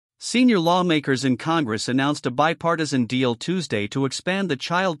Senior lawmakers in Congress announced a bipartisan deal Tuesday to expand the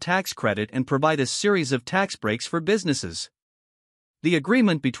child tax credit and provide a series of tax breaks for businesses. The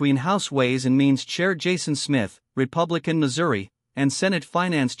agreement between House Ways and Means Chair Jason Smith, Republican Missouri, and Senate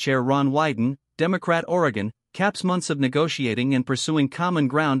Finance Chair Ron Wyden, Democrat Oregon, caps months of negotiating and pursuing common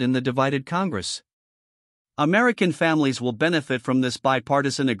ground in the divided Congress. American families will benefit from this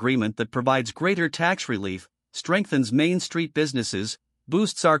bipartisan agreement that provides greater tax relief, strengthens Main Street businesses,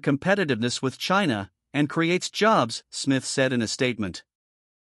 boosts our competitiveness with China, and creates jobs, Smith said in a statement.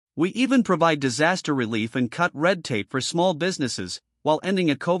 We even provide disaster relief and cut red tape for small businesses, while ending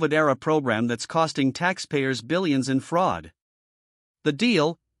a COVID-era program that's costing taxpayers billions in fraud. The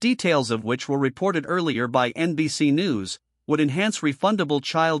deal, details of which were reported earlier by NBC News, would enhance refundable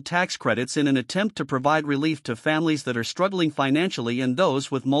child tax credits in an attempt to provide relief to families that are struggling financially and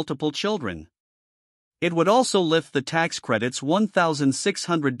those with multiple children. It would also lift the tax credit's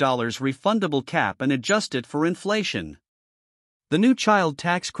 $1,600 refundable cap and adjust it for inflation. The new child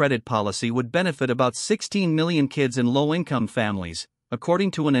tax credit policy would benefit about 16 million kids in low-income families, according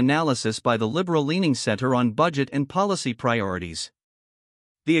to an analysis by the liberal-leaning Center on Budget and Policy Priorities.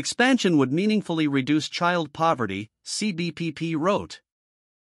 The expansion would meaningfully reduce child poverty, CBPP wrote.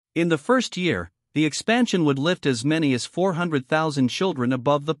 In the first year, the expansion would lift as many as 400,000 children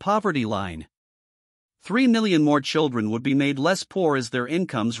above the poverty line. 3 million more children would be made less poor as their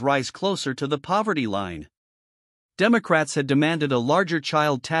incomes rise closer to the poverty line. Democrats had demanded a larger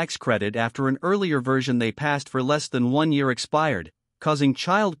child tax credit after an earlier version they passed for less than 1 year expired, causing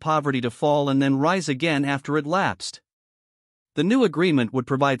child poverty to fall and then rise again after it lapsed. The new agreement would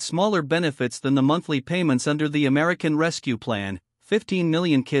provide smaller benefits than the monthly payments under the American Rescue Plan. 15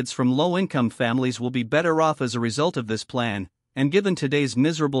 million kids from low-income families will be better off as a result of this plan, and given today's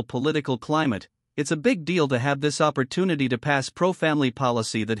miserable political climate, it's a big deal to have this opportunity to pass pro-family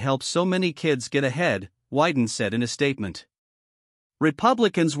policy that helps so many kids get ahead, Wyden said in a statement.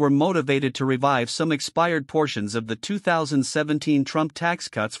 Republicans were motivated to revive some expired portions of the 2017 Trump tax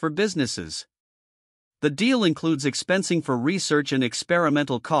cuts for businesses. The deal includes expensing for research and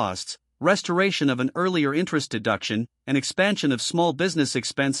experimental costs, restoration of an earlier interest deduction, an expansion of small business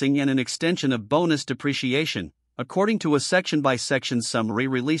expensing, and an extension of bonus depreciation, according to a section-by-section summary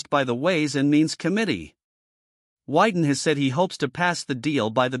released by the Ways and Means Committee. Wyden has said he hopes to pass the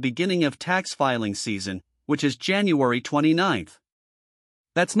deal by the beginning of tax filing season, which is January 29.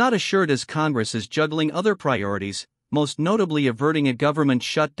 That's not assured as Congress is juggling other priorities, most notably averting a government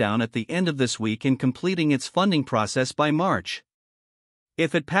shutdown at the end of this week and completing its funding process by March.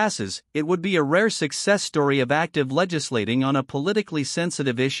 If it passes, it would be a rare success story of active legislating on a politically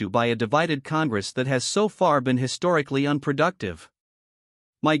sensitive issue by a divided Congress that has so far been historically unproductive.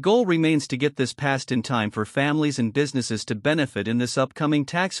 My goal remains to get this passed in time for families and businesses to benefit in this upcoming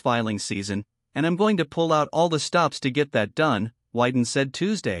tax filing season, and I'm going to pull out all the stops to get that done, Wyden said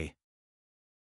Tuesday.